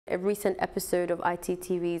a recent episode of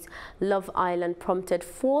ITTV's Love Island prompted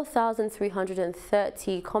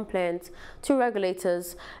 4,330 complaints to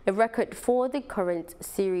regulators, a record for the current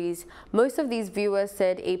series. Most of these viewers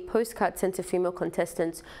said a postcard sent to female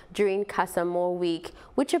contestants during Casa Amor week,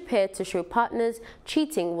 which appeared to show partners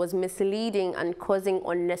cheating, was misleading and causing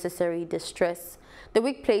unnecessary distress. The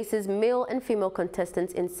week places male and female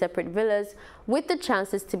contestants in separate villas with the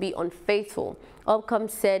chances to be unfaithful. Ofcom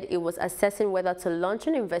said it was assessing whether to launch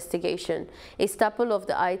an investigation. A staple of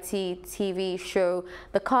the ITTV show,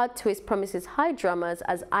 the card twist promises high dramas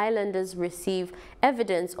as islanders receive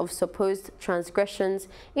evidence of supposed transgressions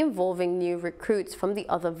involving new recruits from the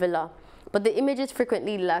other villa. But the images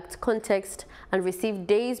frequently lacked context and received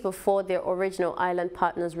days before their original island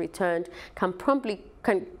partners returned can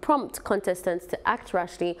prompt contestants to act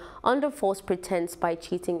rashly under false pretense by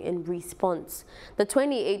cheating in response. The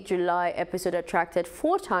 28 July episode attracted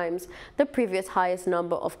 4 times the previous highest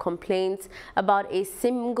number of complaints about a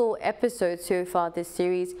single episode so far this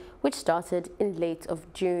series, which started in late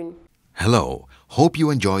of June. Hello, hope you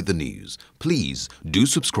enjoyed the news. Please do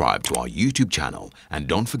subscribe to our YouTube channel and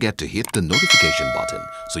don't forget to hit the notification button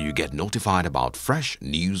so you get notified about fresh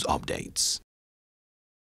news updates.